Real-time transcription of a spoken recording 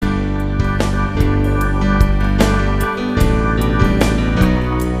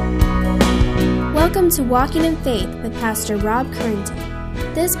to Walking in Faith with Pastor Rob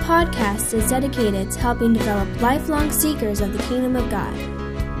Currington. This podcast is dedicated to helping develop lifelong seekers of the kingdom of God.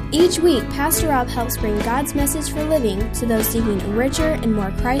 Each week, Pastor Rob helps bring God's message for living to those seeking a richer and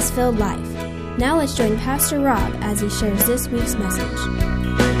more Christ-filled life. Now let's join Pastor Rob as he shares this week's message.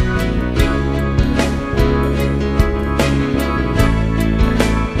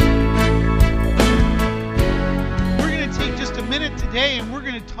 Today, and we're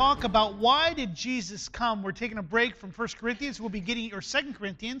going to talk about why did Jesus come. We're taking a break from 1 Corinthians. We'll be getting, or 2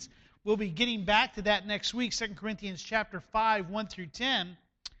 Corinthians. We'll be getting back to that next week, 2 Corinthians chapter 5, 1 through 10.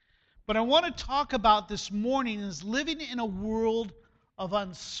 But I want to talk about this morning is living in a world of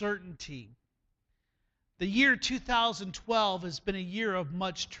uncertainty. The year 2012 has been a year of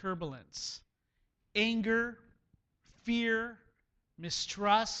much turbulence. Anger, fear,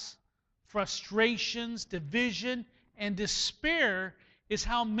 mistrust, frustrations, division, and despair is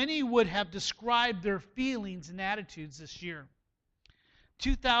how many would have described their feelings and attitudes this year.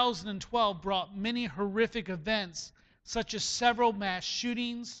 2012 brought many horrific events, such as several mass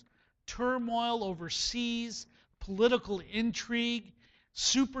shootings, turmoil overseas, political intrigue,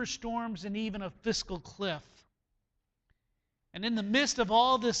 superstorms, and even a fiscal cliff. And in the midst of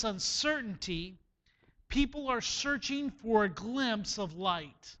all this uncertainty, people are searching for a glimpse of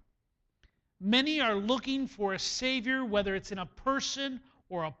light. Many are looking for a Savior, whether it's in a person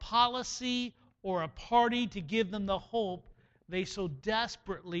or a policy or a party, to give them the hope they so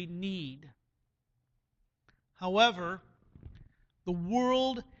desperately need. However, the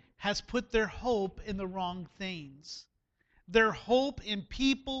world has put their hope in the wrong things. Their hope in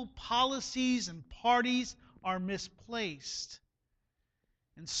people, policies, and parties are misplaced.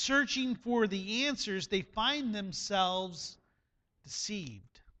 And searching for the answers, they find themselves deceived.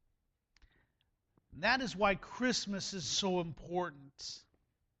 And that is why Christmas is so important.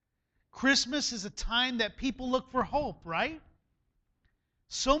 Christmas is a time that people look for hope, right?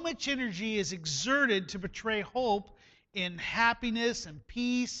 So much energy is exerted to portray hope in happiness and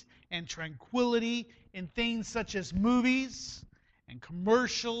peace and tranquility in things such as movies and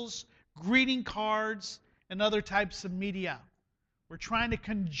commercials, greeting cards, and other types of media. We're trying to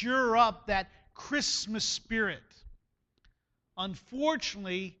conjure up that Christmas spirit.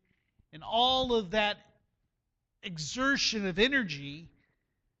 Unfortunately, in all of that exertion of energy,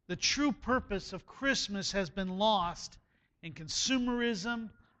 the true purpose of Christmas has been lost in consumerism,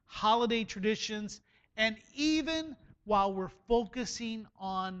 holiday traditions, and even while we're focusing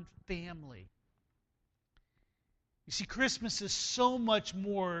on family. You see, Christmas is so much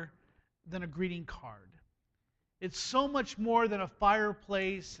more than a greeting card. It's so much more than a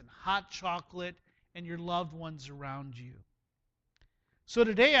fireplace and hot chocolate and your loved ones around you. So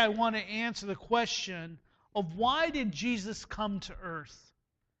today I want to answer the question of why did Jesus come to earth?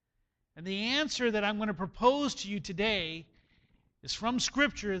 And the answer that I'm going to propose to you today is from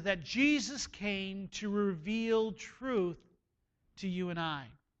Scripture, that Jesus came to reveal truth to you and I.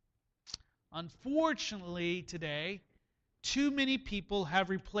 Unfortunately, today, too many people have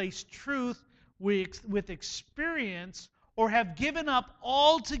replaced truth with experience, or have given up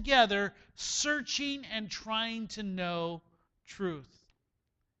altogether searching and trying to know truth.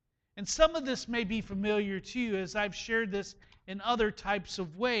 And some of this may be familiar to you, as I've shared this in other types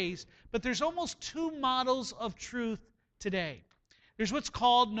of ways, but there's almost two models of truth today. There's what's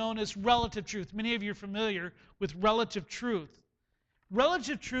known as relative truth. Many of you are familiar with relative truth.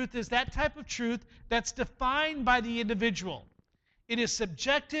 Relative truth is that type of truth that's defined by the individual. It is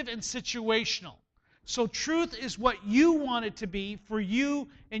subjective and situational. So truth is what you want it to be for you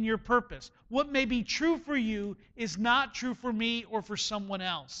and your purpose. What may be true for you is not true for me or for someone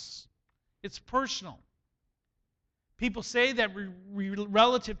else. It's personal. People say that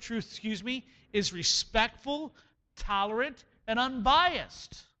relative truth, is respectful, tolerant, and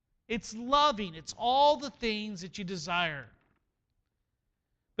unbiased. It's loving. It's all the things that you desire.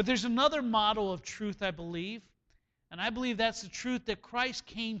 But there's another model of truth, I believe, and I believe that's the truth that Christ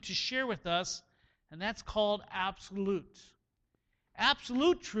came to share with us, and that's called absolute.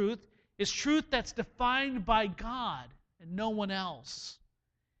 Absolute truth is truth that's defined by God and no one else.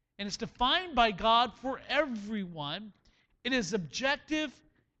 And it's defined by God for everyone. It is objective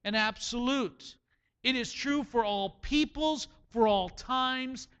and absolute. It is true for all peoples, for all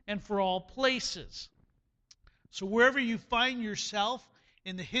times, and for all places. So wherever you find yourself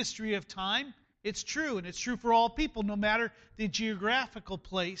in the history of time, it's true. And it's true for all people, no matter the geographical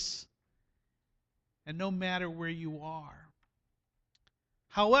place and no matter where you are.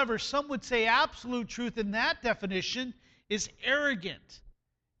 However, some would say absolute truth in that definition is arrogant,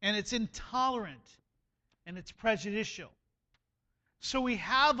 and it's intolerant, and it's prejudicial. So we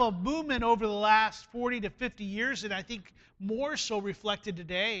have a movement over the last 40 to 50 years, and I think more so reflected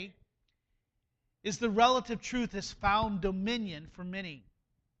today, is the relative truth has found dominion for many.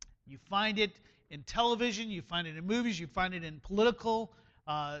 You find it in television, you find it in movies, you find it in political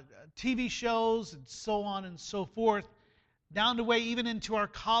TV shows, and so on and so forth, down the way even into our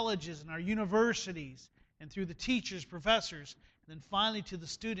colleges and our universities, and through the teachers, professors, and then finally to the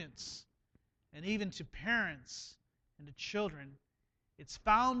students, and even to parents and to children. It's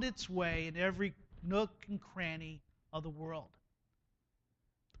found its way in every nook and cranny of the world.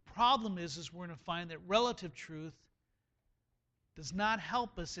 The problem is we're going to find that relative truth does not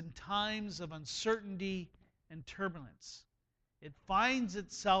help us in times of uncertainty and turbulence. It finds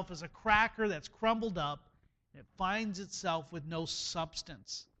itself as a cracker that's crumbled up, and it finds itself with no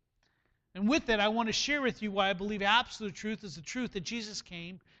substance. And with that, I want to share with you why I believe absolute truth is the truth that Jesus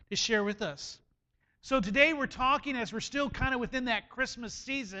came to share with us. So today we're talking, as we're still kind of within that Christmas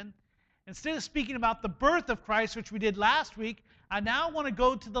season, instead of speaking about the birth of Christ, which we did last week, I now want to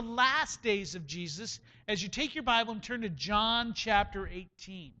go to the last days of Jesus. As you take your Bible and turn to John chapter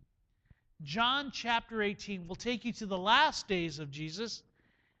 18. John chapter 18 will take you to the last days of Jesus,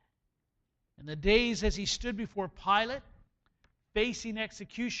 and the days as he stood before Pilate, facing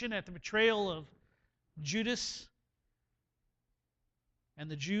execution at the betrayal of Judas and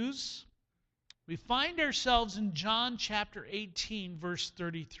the Jews. We find ourselves in John chapter 18, verse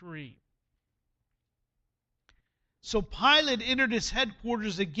 33. So Pilate entered his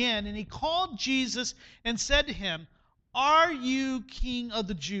headquarters again, and he called Jesus and said to him, "Are you king of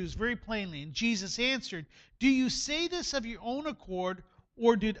the Jews?" Very plainly. And Jesus answered, "Do you say this of your own accord,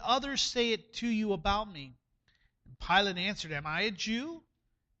 or did others say it to you about me?" And Pilate answered, "Am I a Jew?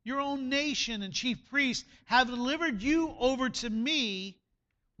 Your own nation and chief priests have delivered you over to me.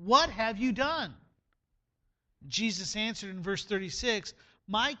 What have you done?" Jesus answered in verse 36,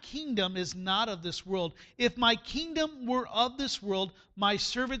 "My kingdom is not of this world. If my kingdom were of this world, my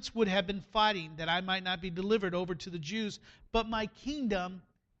servants would have been fighting, that I might not be delivered over to the Jews. But my kingdom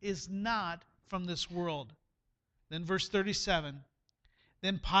is not from this world." Then verse 37,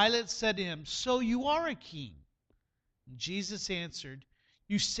 Then Pilate said to him, "So you are a king?" And Jesus answered,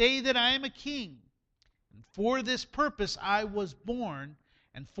 "You say that I am a king. And for this purpose I was born,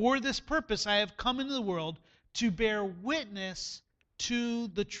 and for this purpose I have come into the world, to bear witness to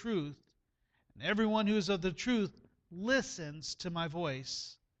the truth. And everyone who is of the truth listens to my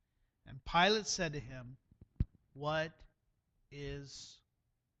voice." And Pilate said to him, "What is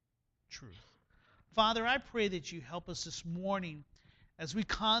truth?" Father, I pray that you help us this morning as we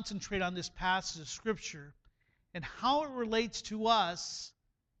concentrate on this passage of Scripture and how it relates to us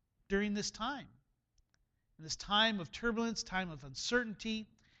during this time. In this time of turbulence, time of uncertainty,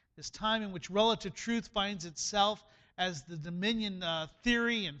 this time in which relative truth finds itself as the dominion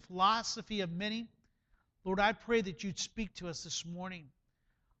theory and philosophy of many. Lord, I pray that you'd speak to us this morning.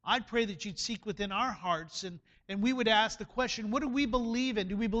 I pray that you'd seek within our hearts and we would ask the question, what do we believe in?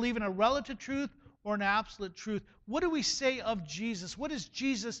 Do we believe in a relative truth or an absolute truth? What do we say of Jesus? What does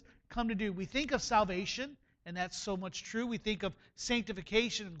Jesus come to do? We think of salvation, and that's so much true. We think of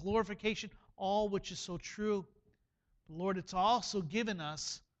sanctification and glorification, all which is so true. But Lord, it's also given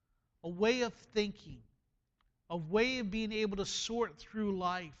us a way of thinking, a way of being able to sort through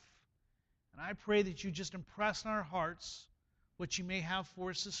life. And I pray that you just impress in our hearts what you may have for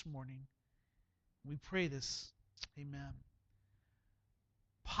us this morning. We pray this. Amen.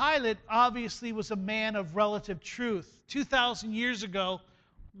 Pilate obviously was a man of relative truth. 2,000 years ago,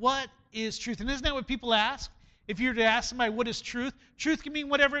 what is truth? And isn't that what people ask? If you were to ask somebody, what is truth? Truth can mean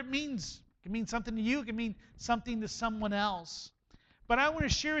whatever it means. It can mean something to you. It can mean something to someone else. But I want to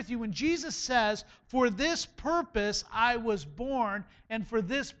share with you, when Jesus says, "For this purpose I was born, and for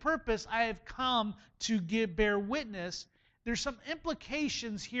this purpose I have come to bear witness," there's some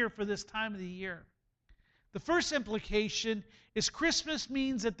implications here for this time of the year. The first implication is Christmas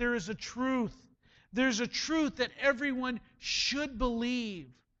means that there is a truth. There's a truth that everyone should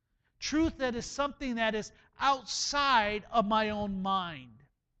believe. Truth that is something that is outside of my own mind.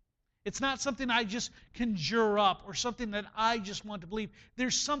 It's not something I just conjure up or something that I just want to believe.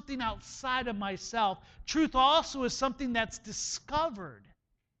 There's something outside of myself. Truth also is something that's discovered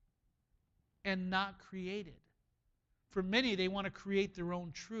and not created. For many, they want to create their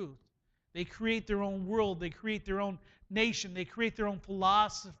own truth. They create their own world. They create their own nation. They create their own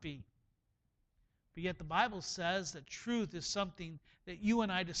philosophy. But yet the Bible says that truth is something that you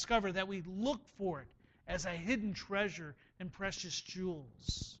and I discover, that we look for it as a hidden treasure and precious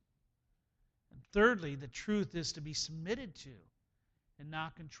jewels. And thirdly, the truth is to be submitted to and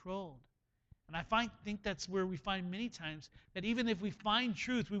not controlled. And I think that's where we find many times that even if we find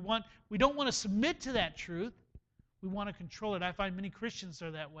truth, we don't want to submit to that truth. We want to control it. I find many Christians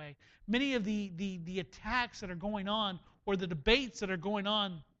are that way. Many of the attacks that are going on, or the debates that are going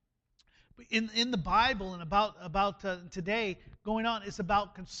on in the Bible and about today going on, is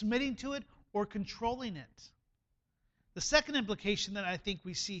about submitting to it or controlling it. The second implication that I think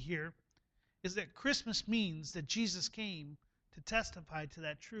we see here is that Christmas means that Jesus came to testify to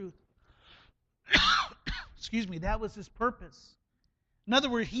that truth. Excuse me, that was his purpose. In other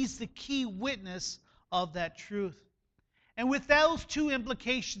words, he's the key witness of that truth. And with those two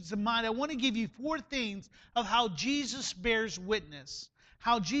implications in mind, I want to give you 4 things of how Jesus bears witness,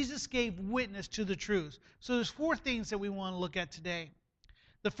 how Jesus gave witness to the truth. So there's 4 things that we want to look at today.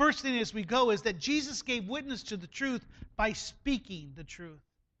 The first thing as we go is that Jesus gave witness to the truth by speaking the truth.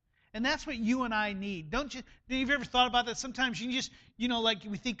 And that's what you and I need. Don't you? Have you ever thought about that? Sometimes you just, like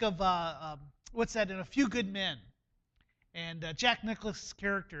we think of, what's that, in A Few Good Men. And Jack Nicklaus's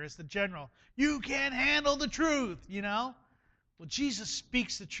character as the general. You can't handle the truth, Well, Jesus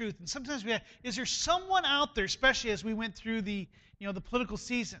speaks the truth. And sometimes is there someone out there, especially as we went through the political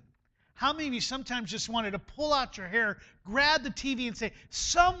season, how many of you sometimes just wanted to pull out your hair, grab the TV and say,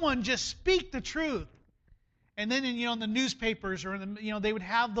 someone just speak the truth? And then in the newspapers or they would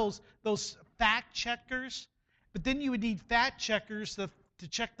have those fact checkers, but then you would need fact checkers to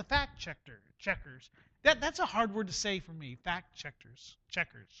check the fact checkers. That's a hard word to say for me, fact checkers.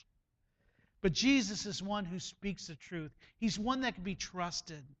 But Jesus is one who speaks the truth. He's one that can be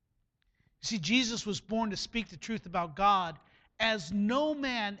trusted. You see, Jesus was born to speak the truth about God as no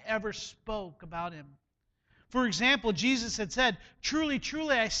man ever spoke about him. For example, Jesus had said, "Truly,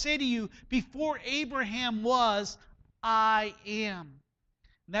 truly, I say to you, before Abraham was, I am."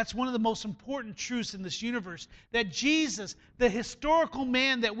 And that's one of the most important truths in this universe, that Jesus, the historical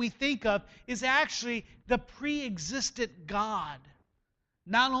man that we think of, is actually the pre-existent God.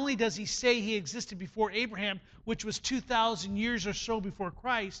 Not only does he say he existed before Abraham, which was 2,000 years or so before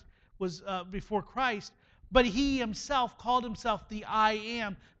Christ, but he himself called himself the I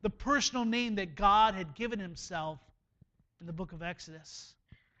Am, the personal name that God had given himself in the book of Exodus.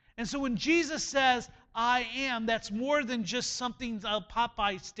 And so when Jesus says, I am, that's more than just something, a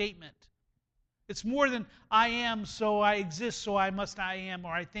Popeye statement. It's more than I am, so I exist, so I am,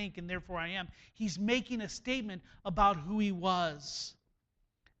 or I think, and therefore I am. He's making a statement about who he was.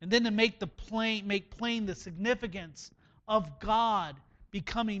 And then to make plain the significance of God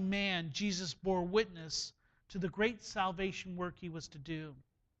becoming man, Jesus bore witness to the great salvation work he was to do.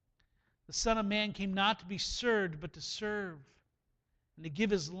 The Son of Man came not to be served, but to serve, and to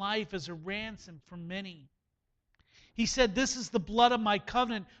give his life as a ransom for many. He said, "This is the blood of my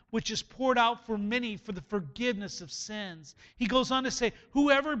covenant, which is poured out for many for the forgiveness of sins." He goes on to say,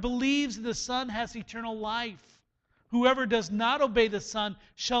 "Whoever believes in the Son has eternal life. Whoever does not obey the Son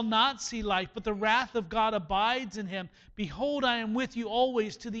shall not see life, but the wrath of God abides in him. Behold, I am with you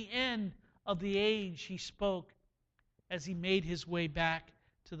always to the end of the age," he spoke as he made his way back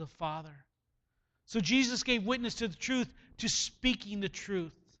to the Father. So Jesus gave witness to the truth, to speaking the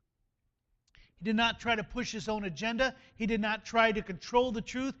truth. He did not try to push his own agenda. He did not try to control the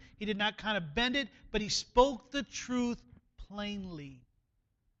truth. He did not kind of bend it, but he spoke the truth plainly,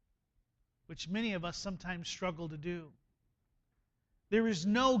 which many of us sometimes struggle to do. There is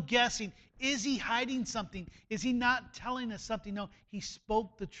no guessing. Is he hiding something? Is he not telling us something? No, he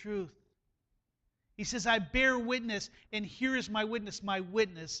spoke the truth. He says, "I bear witness, and here is my witness. My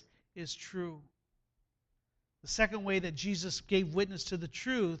witness is true." The second way that Jesus gave witness to the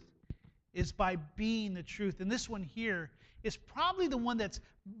truth is by being the truth. And this one here is probably the one that's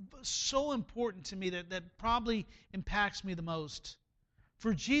so important to me, that probably impacts me the most.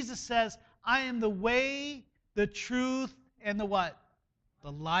 For Jesus says, "I am the way, the truth, and the what?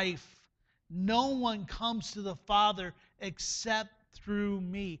 The life. No one comes to the Father except through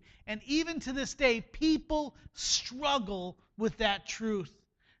me." And even to this day, people struggle with that truth.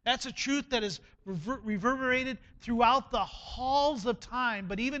 That's a truth that is reverberated throughout the halls of time.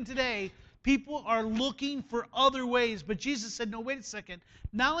 But even today, people are looking for other ways. But Jesus said, no, wait a second.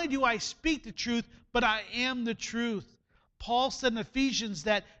 Not only do I speak the truth, but I am the truth. Paul said in Ephesians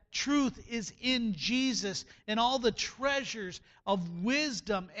that truth is in Jesus, and all the treasures of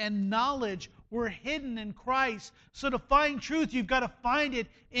wisdom and knowledge were hidden in Christ. So to find truth, you've got to find it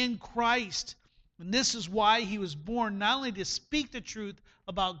in Christ. And this is why he was born, not only to speak the truth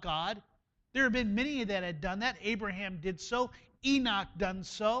about God. There have been many that had done that. Abraham did so. Enoch done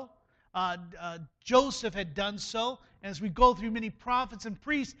so. Joseph had done so. And as we go through, many prophets and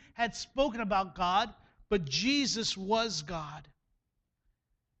priests had spoken about God. But Jesus was God.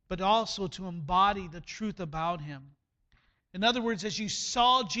 but also to embody the truth about Him. In other words, as you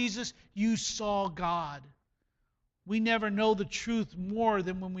saw Jesus, you saw God. We never know the truth more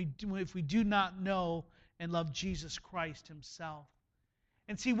than if we do not know and love Jesus Christ Himself.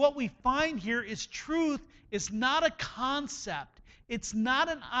 And see, what we find here is truth is not a concept. It's not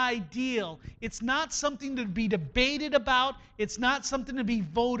an ideal. It's not something to be debated about. It's not something to be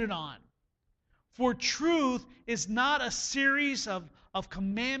voted on. For truth is not a series of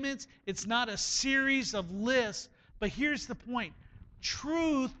commandments. It's not a series of lists. But here's the point.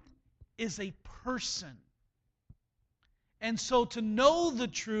 Truth is a person. And so to know the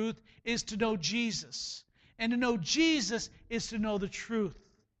truth is to know Jesus. And to know Jesus is to know the truth.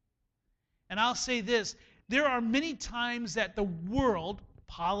 And I'll say this. There are many times that the world,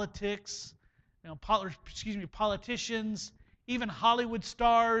 politics, politicians, even Hollywood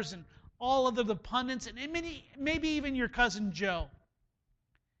stars, and all of the pundits, and maybe even your cousin Joe,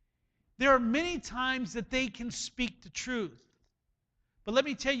 there are many times that they can speak the truth. But let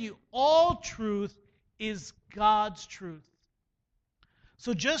me tell you, all truth is God's truth.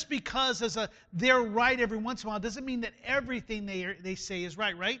 So just because they're right every once in a while doesn't mean that everything they say is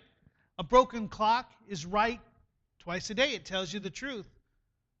right, right? A broken clock is right twice a day. It tells you the truth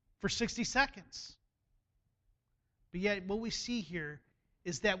for 60 seconds. But yet what we see here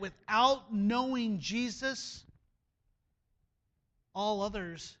is that without knowing Jesus, all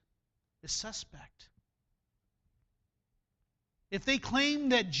others is suspect. If they claim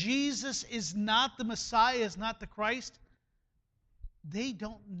that Jesus is not the Messiah, is not the Christ, they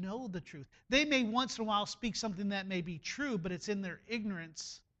don't know the truth. They may once in a while speak something that may be true, but it's in their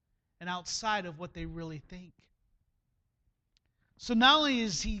ignorance and outside of what they really think. So not only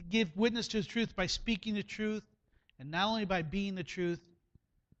does He give witness to His truth by speaking the truth, and not only by being the truth,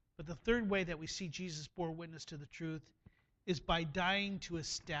 but the third way that we see Jesus bore witness to the truth is by dying to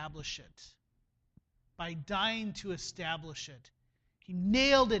establish it. By dying to establish it. He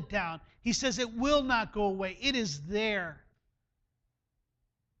nailed it down. He says it will not go away. It is there.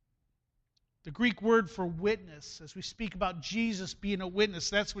 The Greek word for witness, as we speak about Jesus being a witness,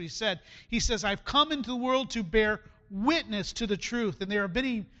 that's what He said. He says, I've come into the world to bear witness to the truth. And there have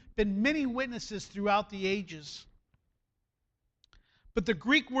been many witnesses throughout the ages. But the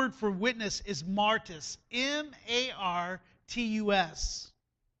Greek word for witness is martus, M-A-R-T-U-S.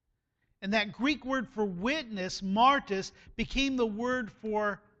 And that Greek word for witness, martus, became the word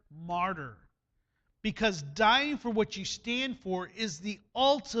for martyr. Because dying for what you stand for is the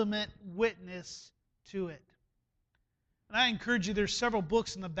ultimate witness to it. And I encourage you, there's several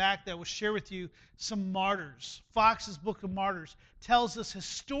books in the back that will share with you some martyrs. Fox's Book of Martyrs tells us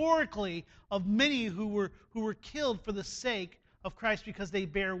historically of many who were killed for the sake of Christ because they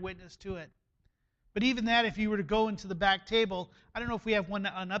bear witness to it. But even that, if you were to go into the back table, I don't know if we have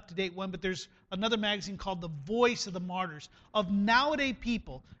an up-to-date one, but there's another magazine called The Voice of the Martyrs, of nowadays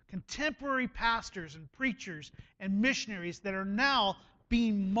people, contemporary pastors and preachers and missionaries that are now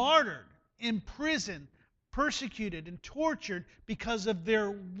being martyred, imprisoned, persecuted, and tortured because of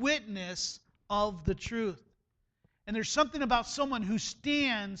their witness of the truth. And there's something about someone who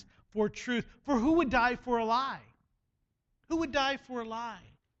stands for truth. For who would die for a lie? Who would die for a lie?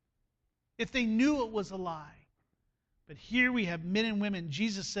 If they knew it was a lie. But here we have men and women.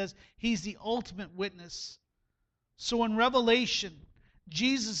 Jesus says He's the ultimate witness. So in Revelation,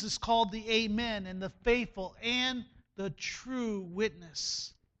 Jesus is called the Amen and the faithful and the true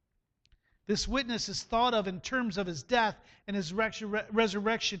witness. This witness is thought of in terms of His death and His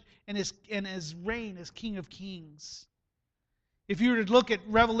resurrection and His reign as King of Kings. If you were to look at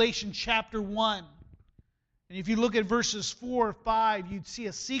Revelation chapter 1, and if you look at verses 4 or 5, you'd see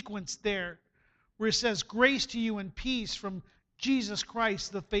a sequence there where it says, grace to you and peace from Jesus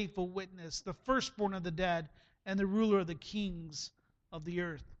Christ, the faithful witness, the firstborn of the dead, and the ruler of the kings of the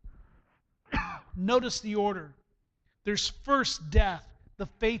earth. Notice the order. There's first death, the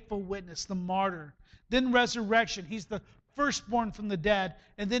faithful witness, the martyr. Then resurrection, He's the firstborn from the dead,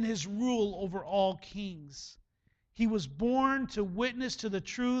 and then His rule over all kings. He was born to witness to the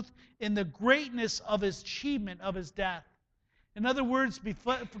truth in the greatness of His achievement of His death. In other words,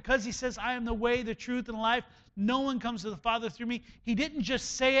 because He says, I am the way, the truth, and the life, no one comes to the Father through me. He didn't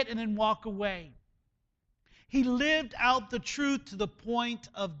just say it and then walk away. He lived out the truth to the point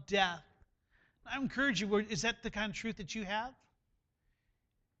of death. I encourage you, is that the kind of truth that you have?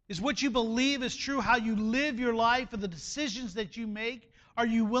 Is what you believe is true, how you live your life, and the decisions that you make? Are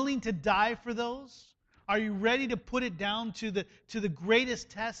you willing to die for those? Are you ready to put it down to the greatest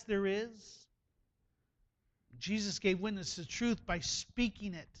test there is? Jesus gave witness to the truth by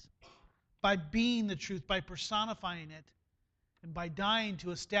speaking it, by being the truth, by personifying it. and by dying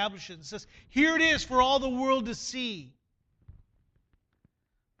to establish it. It says, here it is for all the world to see.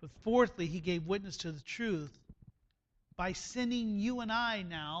 But fourthly, He gave witness to the truth by sending you and I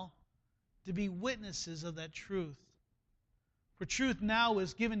now to be witnesses of that truth. For truth now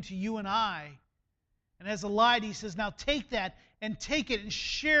is given to you and I. And as a light, He says, now take that and take it and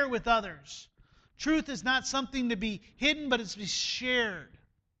share it with others. Truth is not something to be hidden, but it's to be shared.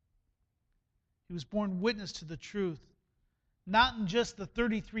 He was born witness to the truth. Not in just the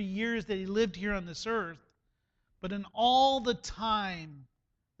 33 years that He lived here on this earth, but in all the time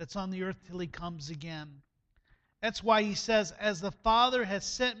that's on the earth till He comes again. That's why He says, as the Father has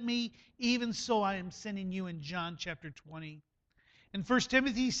sent me, even so I am sending you in John chapter 20. In 1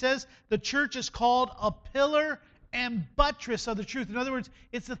 Timothy, he says, the church is called a pillar and buttress of the truth. In other words,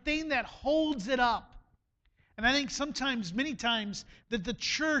 it's the thing that holds it up. And I think sometimes, many times, that the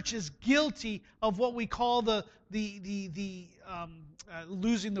church is guilty of what we call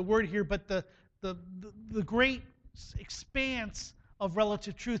losing the word here, but the great expanse of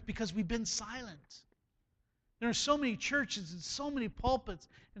relative truth, because we've been silent. There are so many churches and so many pulpits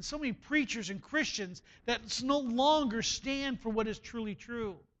and so many preachers and Christians that no longer stand for what is truly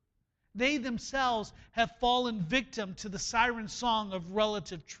true. They themselves have fallen victim to the siren song of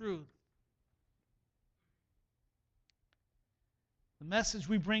relative truth. The message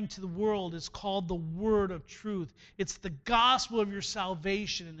we bring to the world is called the word of truth. It's the gospel of your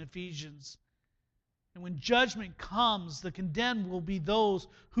salvation in Ephesians. And when judgment comes, the condemned will be those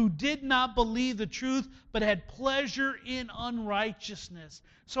who did not believe the truth, but had pleasure in unrighteousness.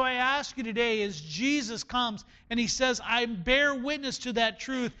 So I ask you today, as Jesus comes and He says, I bear witness to that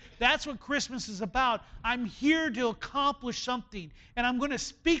truth, that's what Christmas is about. I'm here to accomplish something, and I'm going to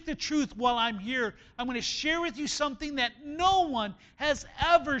speak the truth while I'm here. I'm going to share with you something that no one has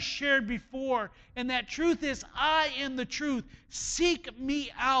ever shared before, and that truth is, I am the truth. Seek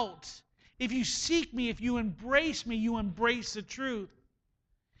me out. If you seek me, if you embrace me, you embrace the truth.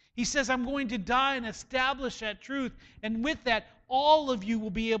 He says, I'm going to die and establish that truth. And with that, all of you will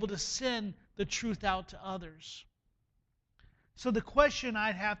be able to send the truth out to others. So the question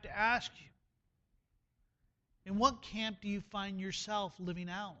I'd have to ask you, in what camp do you find yourself living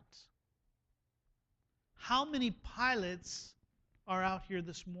out? How many pilots are out here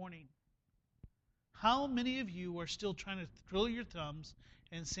this morning? How many of you are still trying to twiddle your thumbs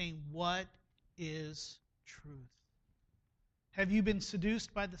and saying, what is truth? Have you been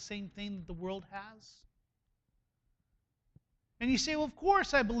seduced by the same thing that the world has? And you say, well, of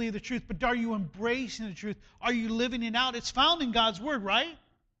course I believe the truth, but are you embracing the truth? Are you living it out? It's found in God's Word, right?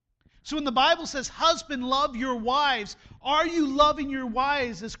 So when the Bible says, husband, love your wives, are you loving your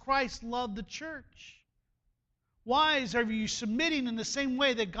wives as Christ loved the church? Wives, are you submitting in the same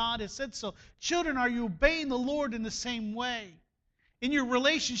way that God has said so? Children, are you obeying the Lord in the same way? In your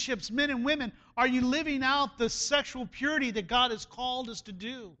relationships, men and women, are you living out the sexual purity that God has called us to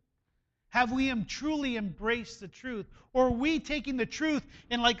do? Have we truly embraced the truth? Or are we taking the truth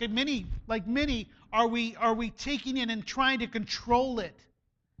and like many, are we taking it and trying to control it?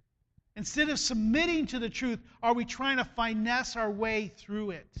 Instead of submitting to the truth, are we trying to finesse our way through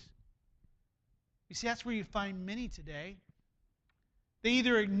it? You see, that's where you find many today. They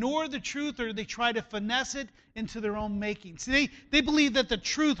either ignore the truth or they try to finesse it into their own making. See, they believe that the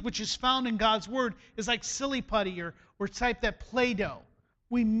truth which is found in God's Word is like silly putty or type that Play-Doh.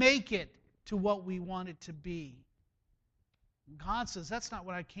 We make it to what we want it to be. And God says, that's not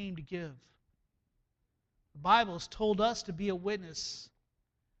what I came to give. The Bible has told us to be a witness.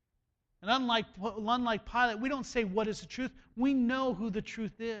 And unlike Pilate, we don't say what is the truth. We know who the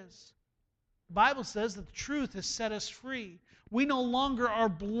truth is. The Bible says that the truth has set us free. We no longer are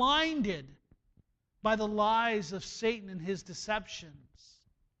blinded by the lies of Satan and his deceptions.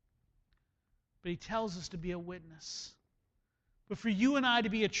 But He tells us to be a witness. But for you and I to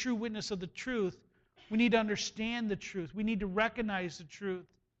be a true witness of the truth, we need to understand the truth. We need to recognize the truth.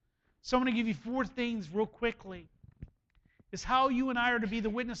 So I'm going to give you 4 things real quickly. Is how you and I are to be the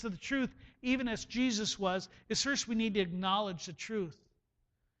witness of the truth, even as Jesus was, is first we need to acknowledge the truth.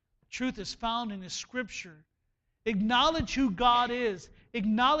 Truth is found in His Scripture. Acknowledge who God is.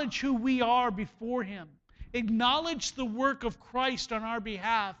 Acknowledge who we are before Him. Acknowledge the work of Christ on our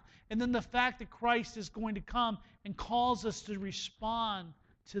behalf, and then the fact that Christ is going to come and calls us to respond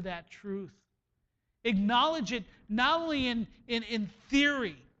to that truth. Acknowledge it not only in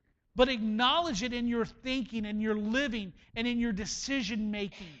theory, but acknowledge it in your thinking and your living and in your decision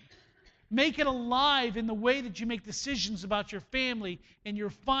making. Make it alive in the way that you make decisions about your family and your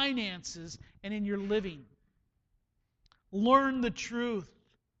finances and in your living. Learn the truth.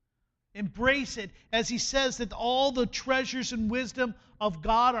 Embrace it. As he says that all the treasures and wisdom of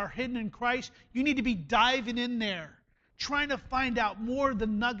God are hidden in Christ, you need to be diving in there, trying to find out more of the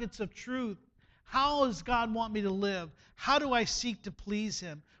nuggets of truth. How does God want me to live? How do I seek to please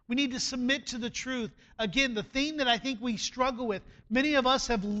Him? We need to submit to the truth. Again, the thing that I think we struggle with, many of us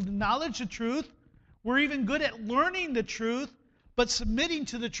have acknowledged the truth. We're even good at learning the truth, but submitting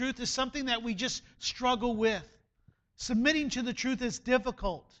to the truth is something that we just struggle with. Submitting to the truth is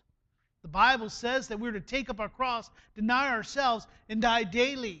difficult. The Bible says that we're to take up our cross, deny ourselves, and die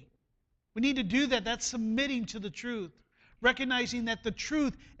daily. We need to do that. That's submitting to the truth. Recognizing that the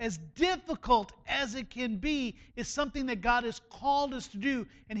truth, as difficult as it can be, is something that God has called us to do,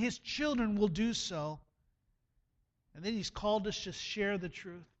 and His children will do so. And then He's called us to share the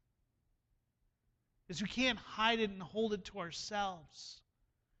truth. Because we can't hide it and hold it to ourselves.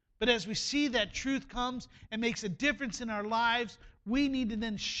 But as we see that truth comes and makes a difference in our lives, we need to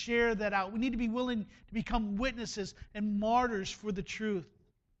then share that out. We need to be willing to become witnesses and martyrs for the truth.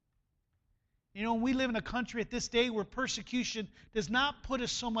 You know, we live in a country at this day where persecution does not put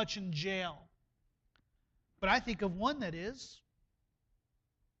us so much in jail. But I think of one that is.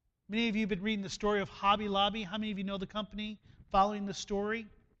 Many of you have been reading the story of Hobby Lobby. How many of you know the company following the story?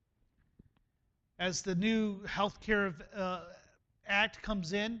 As the new Healthcare Act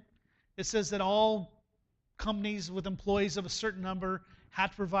comes in, it says that all companies with employees of a certain number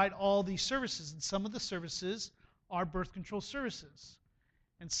have to provide all these services. And some of the services are birth control services.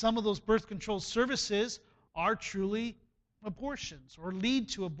 And some of those birth control services are truly abortions or lead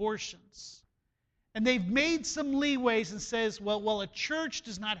to abortions. And they've made some leeways and says, well, a church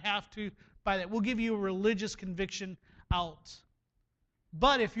does not have to buy that. We'll give you a religious conviction out.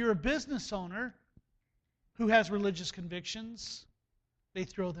 But if you're a business owner who has religious convictions, they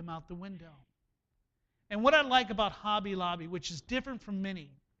throw them out the window. And what I like about Hobby Lobby, which is different from many,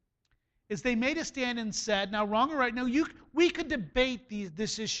 is they made a stand and said, now wrong or right, no, we could debate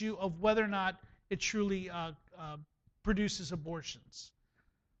this issue of whether or not it truly produces abortions.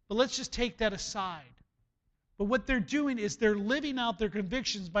 But let's just take that aside. But what they're doing is they're living out their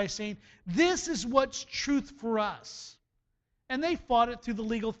convictions by saying, this is what's truth for us. And they fought it through the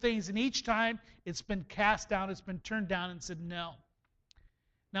legal things, and each time it's been cast down, it's been turned down and said no.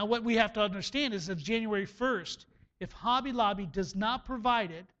 Now what we have to understand is that January 1st, if Hobby Lobby does not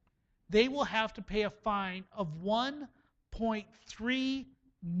provide it, they will have to pay a fine of $1.3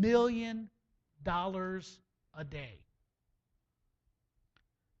 million a day.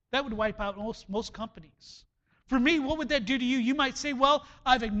 That would wipe out most companies. For me, what would that do to you? You might say, well,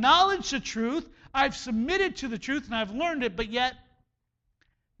 I've acknowledged the truth, I've submitted to the truth, and I've learned it, but yet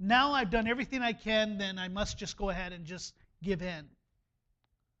now I've done everything I can, then I must just go ahead and just give in.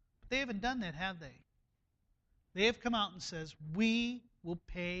 But they haven't done that, have they? They have come out and says, we will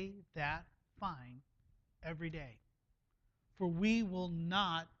pay that fine every day. For we will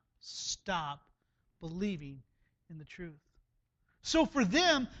not stop believing in the truth. So for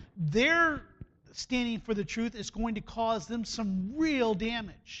them, their standing for the truth is going to cause them some real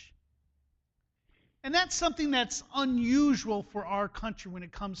damage. And that's something that's unusual for our country when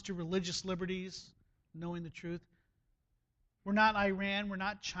it comes to religious liberties, knowing the truth. We're not Iran, we're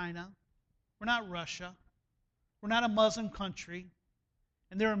not China, we're not Russia, we're not a Muslim country.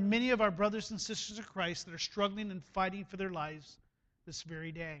 And there are many of our brothers and sisters of Christ that are struggling and fighting for their lives this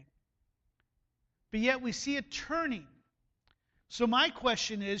very day. But yet we see it turning. So my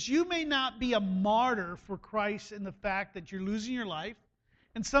question is, you may not be a martyr for Christ in the fact that you're losing your life.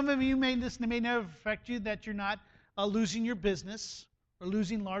 And some of you this may never affect you, that you're not losing your business or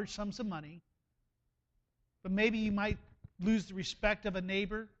losing large sums of money. But maybe you might lose the respect of a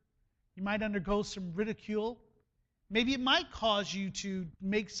neighbor. You might undergo some ridicule. Maybe it might cause you to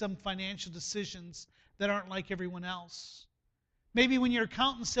make some financial decisions that aren't like everyone else. Maybe when your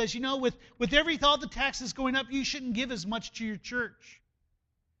accountant says, with all the taxes going up, you shouldn't give as much to your church.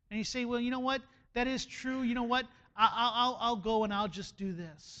 And you say, well, you know what? That is true. You know what? I'll go and I'll just do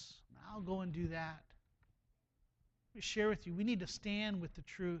this. I'll go and do that. Let me share with you, we need to stand with the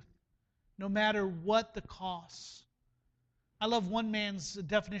truth, no matter what the cost. I love one man's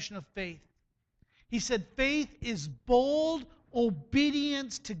definition of faith. He said, faith is bold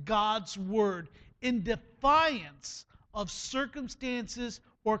obedience to God's word in defiance of circumstances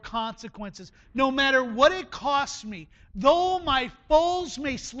or consequences. No matter what it costs me, though my foes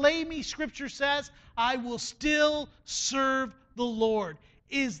may slay me, Scripture says, I will still serve the Lord.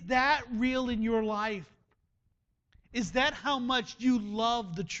 Is that real in your life? Is that how much you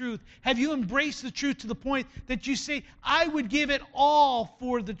love the truth? Have you embraced the truth to the point that you say, I would give it all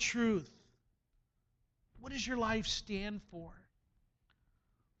for the truth? What does your life stand for?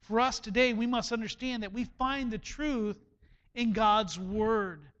 For us today, we must understand that we find the truth in God's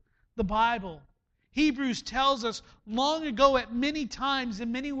Word, the Bible. Hebrews tells us long ago, at many times,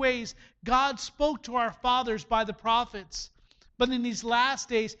 in many ways, God spoke to our fathers by the prophets. But in these last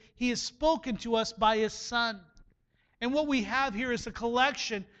days, He has spoken to us by His Son. And what we have here is a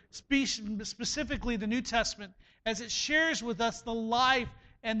collection, specifically the New Testament, as it shares with us the life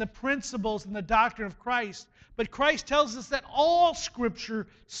and the principles and the doctrine of Christ. But Christ tells us that all Scripture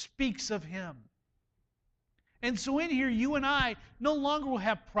speaks of Him. And so in here, you and I no longer will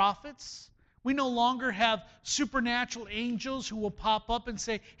have prophets. We no longer have supernatural angels who will pop up and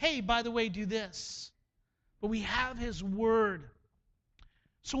say, hey, by the way, do this. But we have His Word.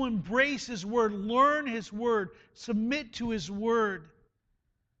 So embrace His Word, learn His Word, submit to His Word.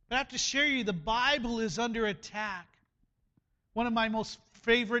 But I have to share you, the Bible is under attack. One of my most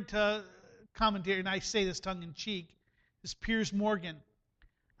favorite commentators, and I say this tongue-in-cheek, is Piers Morgan.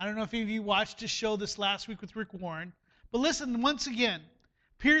 I don't know if any of you watched his show this last week with Rick Warren, but listen, once again,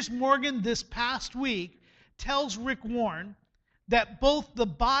 Piers Morgan this past week tells Rick Warren that both the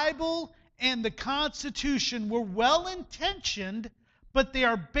Bible and the Constitution were well-intentioned, but they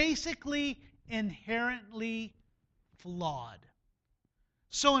are basically inherently flawed.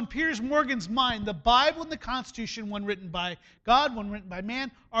 So in Piers Morgan's mind, the Bible and the Constitution, one written by God, one written by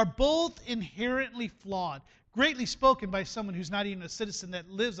man, are both inherently flawed. Greatly spoken by someone who's not even a citizen that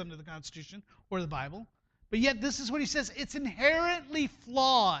lives under the Constitution or the Bible. But yet this is what he says, it's inherently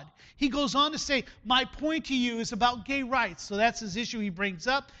flawed. He goes on to say, my point to you is about gay rights. So that's his issue he brings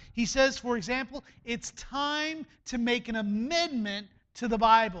up. He says, for example, it's time to make an amendment to the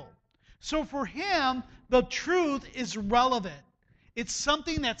Bible. So for him, the truth is relevant. It's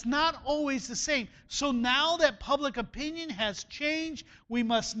something that's not always the same. So now that public opinion has changed, we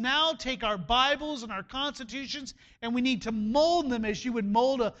must now take our Bibles and our constitutions and we need to mold them as you would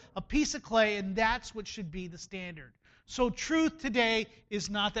mold a piece of clay, and that's what should be the standard. So truth today is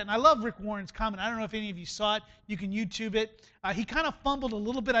not that. And I love Rick Warren's comment. I don't know if any of you saw it. You can YouTube it. He kind of fumbled a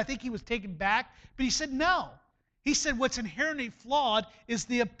little bit. I think he was taken back. But he said no. He said what's inherently flawed is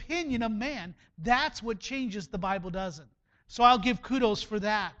the opinion of man. That's what changes. The Bible doesn't. So I'll give kudos for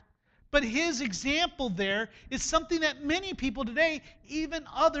that. But his example there is something that many people today, even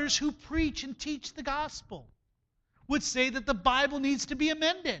others who preach and teach the gospel, would say that the Bible needs to be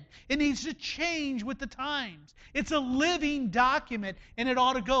amended. It needs to change with the times. It's a living document and it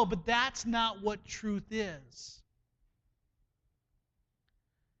ought to go, but that's not what truth is.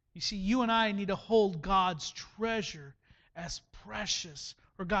 You see, you and I need to hold God's treasure as precious,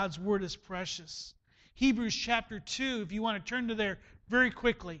 or God's word as precious. Hebrews chapter 2, if you want to turn to there very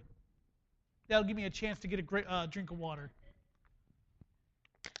quickly. That'll give me a chance to get a drink of water.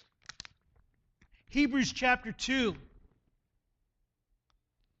 Hebrews chapter 2.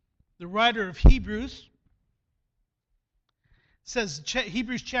 The writer of Hebrews says,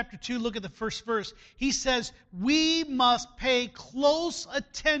 Hebrews chapter 2, look at the first verse. He says, we must pay close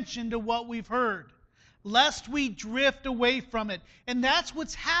attention to what we've heard, lest we drift away from it. And that's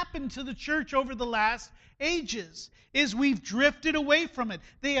what's happened to the church over the last ages, is we've drifted away from it.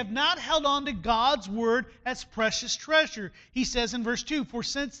 They have not held on to God's word as precious treasure. He says in verse 2, for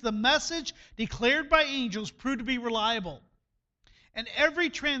since the message declared by angels proved to be reliable, and every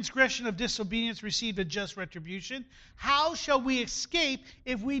transgression of disobedience received a just retribution, how shall we escape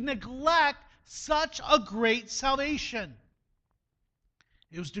if we neglect such a great salvation?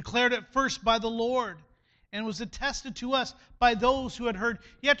 It was declared at first by the Lord, and was attested to us by those who had heard.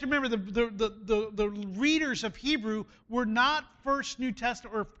 You have to remember, the readers of Hebrew were not first New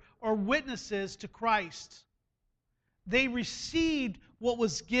Testament or witnesses to Christ. They received what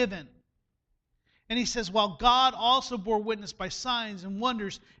was given. And he says, while God also bore witness by signs and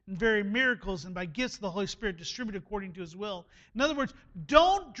wonders and various miracles and by gifts of the Holy Spirit distributed according to His will. In other words,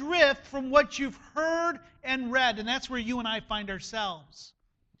 don't drift from what you've heard and read. And that's where you and I find ourselves.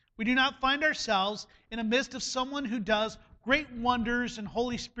 We do not find ourselves in the midst of someone who does great wonders and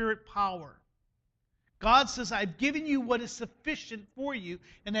Holy Spirit power. God says, I've given you what is sufficient for you,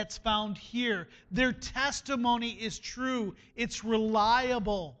 and that's found here. Their testimony is true. It's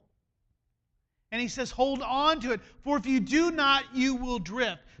reliable. And he says, hold on to it, for if you do not, you will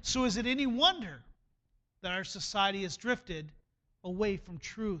drift. So is it any wonder that our society has drifted away from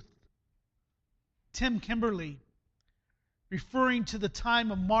truth? Tim Kimberly, referring to the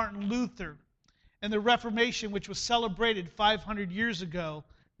time of Martin Luther and the Reformation, which was celebrated 500 years ago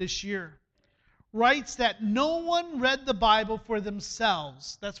this year, writes that no one read the Bible for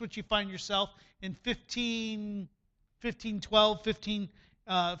themselves. That's what you find yourself in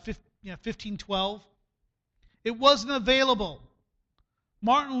 1512. It wasn't available.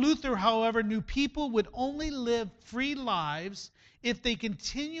 Martin Luther, however, knew people would only live free lives if they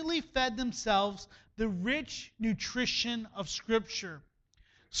continually fed themselves the rich nutrition of Scripture.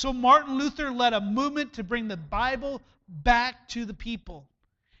 So Martin Luther led a movement to bring the Bible back to the people.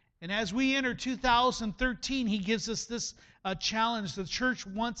 And as we enter 2013, he gives us this challenge. The church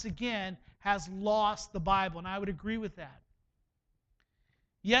once again has lost the Bible, and I would agree with that.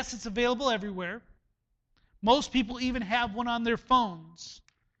 Yes, it's available everywhere. Most people even have one on their phones.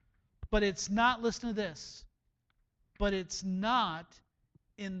 But it's not, listen to this, but it's not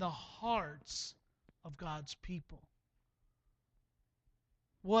in the hearts of God's people.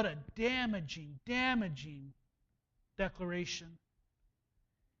 What a damaging declaration.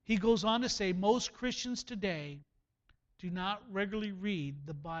 He goes on to say, most Christians today do not regularly read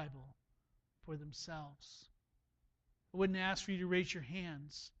the Bible for themselves. I wouldn't ask for you to raise your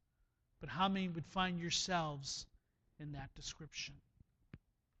hands, but how many would find yourselves in that description?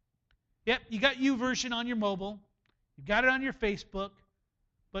 Yep, you got YouVersion on your mobile. You got it on your Facebook.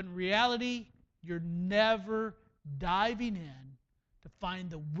 But in reality, you're never diving in to find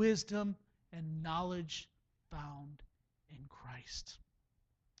the wisdom and knowledge found in Christ.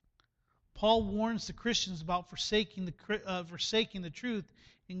 Paul warns the Christians about forsaking the truth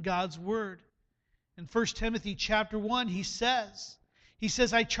in God's Word. In 1 Timothy chapter 1, he says,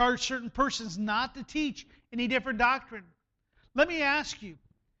 I charge certain persons not to teach any different doctrine. Let me ask you,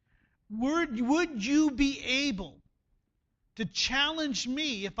 would you be able to challenge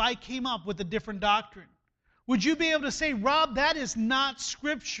me if I came up with a different doctrine? Would you be able to say, Rob, that is not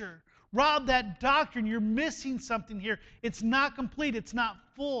Scripture. Rob, that doctrine, you're missing something here. It's not complete. It's not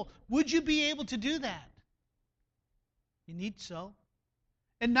full. Would you be able to do that? You need so.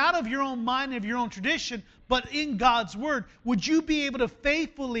 And not of your own mind, of your own tradition, but in God's Word. Would you be able to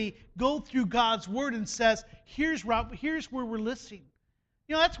faithfully go through God's Word and says, here's where we're listening.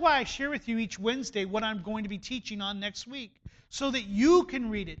 You know, that's why I share with you each Wednesday what I'm going to be teaching on next week, so that you can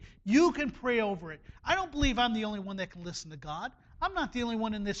read it. You can pray over it. I don't believe I'm the only one that can listen to God. I'm not the only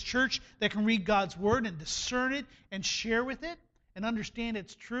one in this church that can read God's Word and discern it and share with it and understand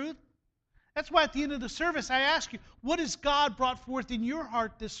its truth. That's why at the end of the service I ask you, what has God brought forth in your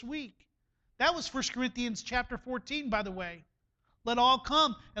heart this week? That was 1 Corinthians chapter 14, by the way. Let all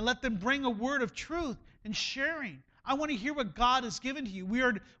come and let them bring a word of truth and sharing. I want to hear what God has given to you.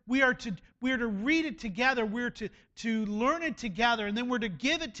 We are to read it together. We're to learn it together, and then we're to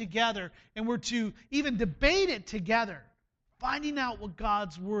give it together, and we're to even debate it together, finding out what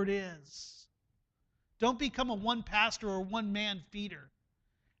God's Word is. Don't become a one pastor or one man feeder.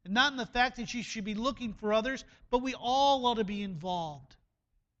 And not in the fact that you should be looking for others, but we all ought to be involved.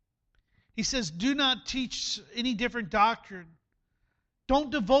 He says, do not teach any different doctrine. Don't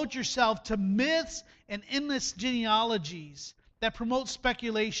devote yourself to myths and endless genealogies that promote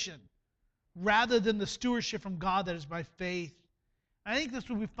speculation rather than the stewardship from God that is by faith. I think that's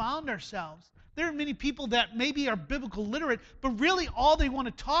where we found ourselves. There are many people that maybe are biblical literate, but really all they want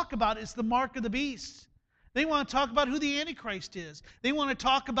to talk about is the mark of the beast. They want to talk about who the Antichrist is. They want to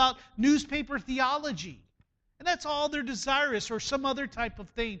talk about newspaper theology. And that's all their desire is, or some other type of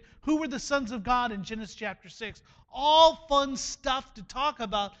thing. Who were the sons of God in Genesis chapter 6? All fun stuff to talk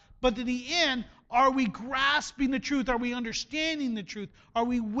about, but in the end, are we grasping the truth? Are we understanding the truth? Are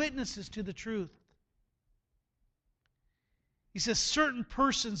we witnesses to the truth? He says, certain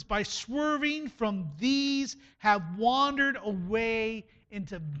persons, by swerving from these, have wandered away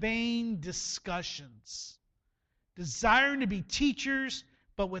into vain discussions, desiring to be teachers,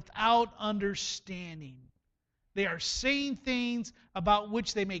 but without understanding. They are saying things about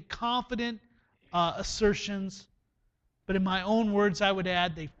which they make confident assertions, but in my own words, I would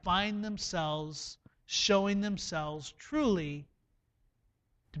add, they find themselves showing themselves truly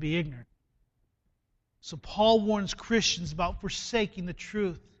to be ignorant. So Paul warns Christians about forsaking the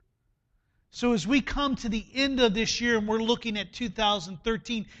truth. So as we come to the end of this year and we're looking at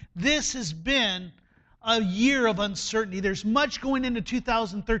 2013, this has been a year of uncertainty. There's much going into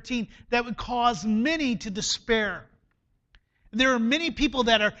 2013 that would cause many to despair. There are many people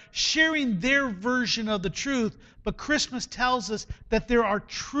that are sharing their version of the truth, but Christmas tells us that there are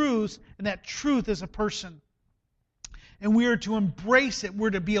truths, and that truth is a person. And we are to embrace it.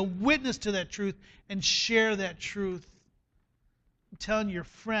 We're to be a witness to that truth and share that truth. I'm telling your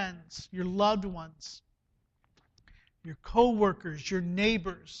friends, your loved ones, your co-workers, your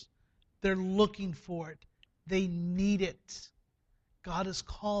neighbors, they're looking for it. They need it. God has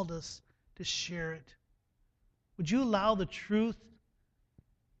called us to share it. Would you allow the truth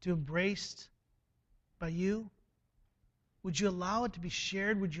to be embraced by you? Would you allow it to be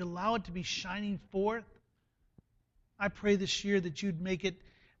shared? Would you allow it to be shining forth? I pray this year that you'd make it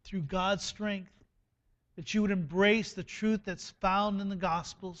through God's strength, that you would embrace the truth that's found in the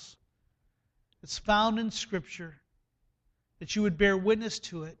Gospels, that's found in Scripture, that you would bear witness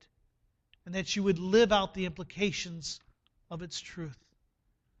to it, and that you would live out the implications of its truth.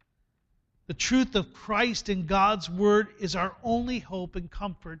 The truth of Christ and God's Word is our only hope and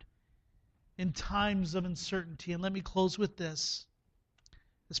comfort in times of uncertainty. And let me close with this.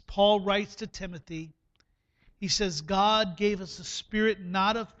 As Paul writes to Timothy, he says, God gave us a spirit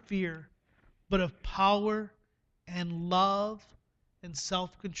not of fear, but of power and love and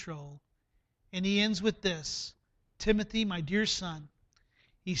self-control. And he ends with this, Timothy, my dear son,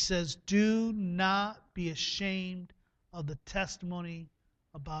 he says, do not be ashamed of the testimony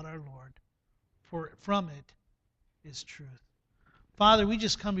about our Lord, for from it is truth. Father, we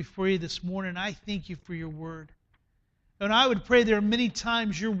just come before you this morning. I thank you for your word. And I would pray there are many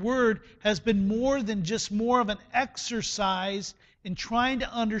times your word has been more than just more of an exercise in trying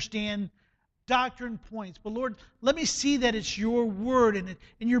to understand doctrine points. But Lord, let me see that it's your word and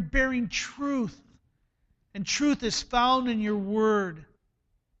you're bearing truth. And truth is found in your word.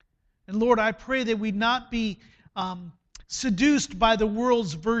 And Lord, I pray that we not be seduced by the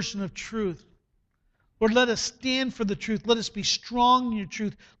world's version of truth. Lord, let us stand for the truth. Let us be strong in your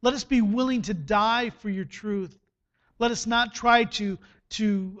truth. Let us be willing to die for your truth. Let us not try to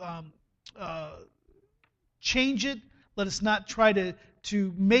change it. Let us not try to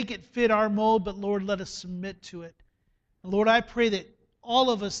make it fit our mold, but Lord, let us submit to it. And Lord, I pray that all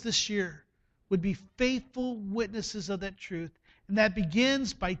of us this year would be faithful witnesses of that truth. And that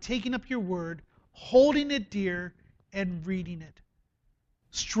begins by taking up your word, holding it dear, and reading it.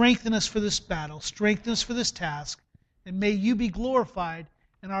 Strengthen us for this battle. Strengthen us for this task. And may you be glorified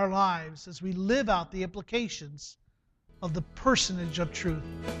in our lives as we live out the implications of the personage of truth,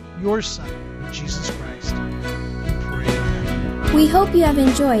 your Son, Jesus Christ. We pray. We hope you have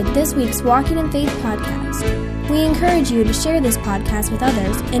enjoyed this week's Walking in Faith podcast. We encourage you to share this podcast with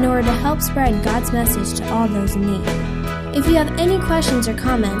others in order to help spread God's message to all those in need. If you have any questions or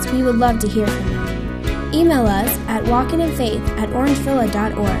comments, we would love to hear from you. Email us at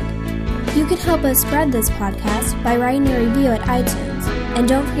walkinginfaith@orangevilla.org. You can help us spread this podcast by writing a review at iTunes. And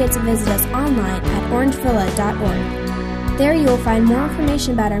don't forget to visit us online at orangevilla.org. There you will find more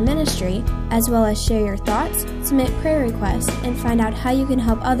information about our ministry, as well as share your thoughts, submit prayer requests, and find out how you can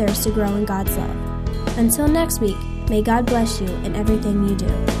help others to grow in God's love. Until next week, may God bless you in everything you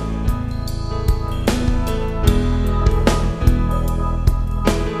do.